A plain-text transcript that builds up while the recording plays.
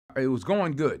It was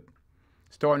going good,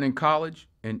 starting in college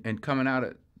and coming out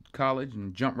of college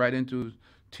and jumped right into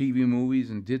TV movies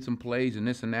and did some plays and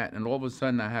this and that. And all of a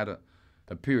sudden, I had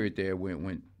a period there where it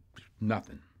went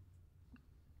nothing.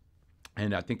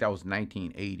 And I think that was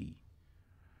 1980.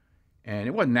 And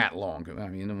it wasn't that long. I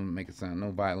mean, it don't make it sound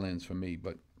no violins for me,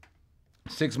 but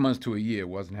 6 months to a year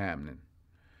wasn't happening.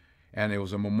 And it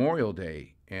was a Memorial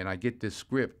Day, and I get this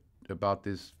script about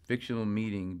this fictional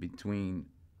meeting between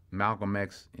Malcolm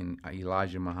X and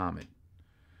Elijah Muhammad.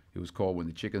 It was called When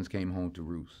the Chickens Came Home to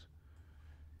Roost.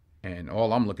 And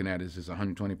all I'm looking at is this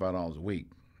 $125 a week,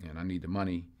 and I need the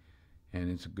money, and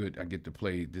it's good. I get to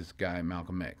play this guy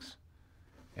Malcolm X,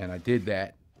 and I did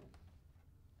that.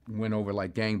 Went over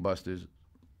like gangbusters.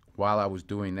 While I was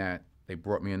doing that, they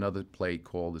brought me another play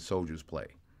called The Soldier's Play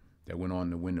that went on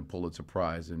to win the Pulitzer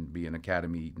Prize and be an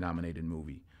Academy-nominated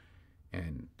movie,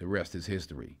 and the rest is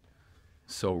history.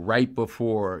 So right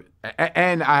before,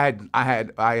 and I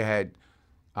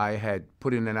had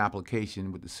put in an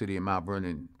application with the city of Mount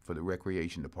Vernon for the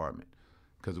recreation department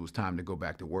because it was time to go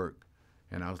back to work,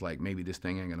 and I was like, maybe this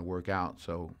thing ain't gonna work out.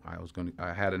 So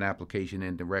I had an application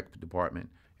in the rec department,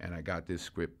 and I got this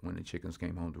script When the Chickens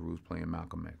Came Home to Roost playing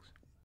Malcolm X.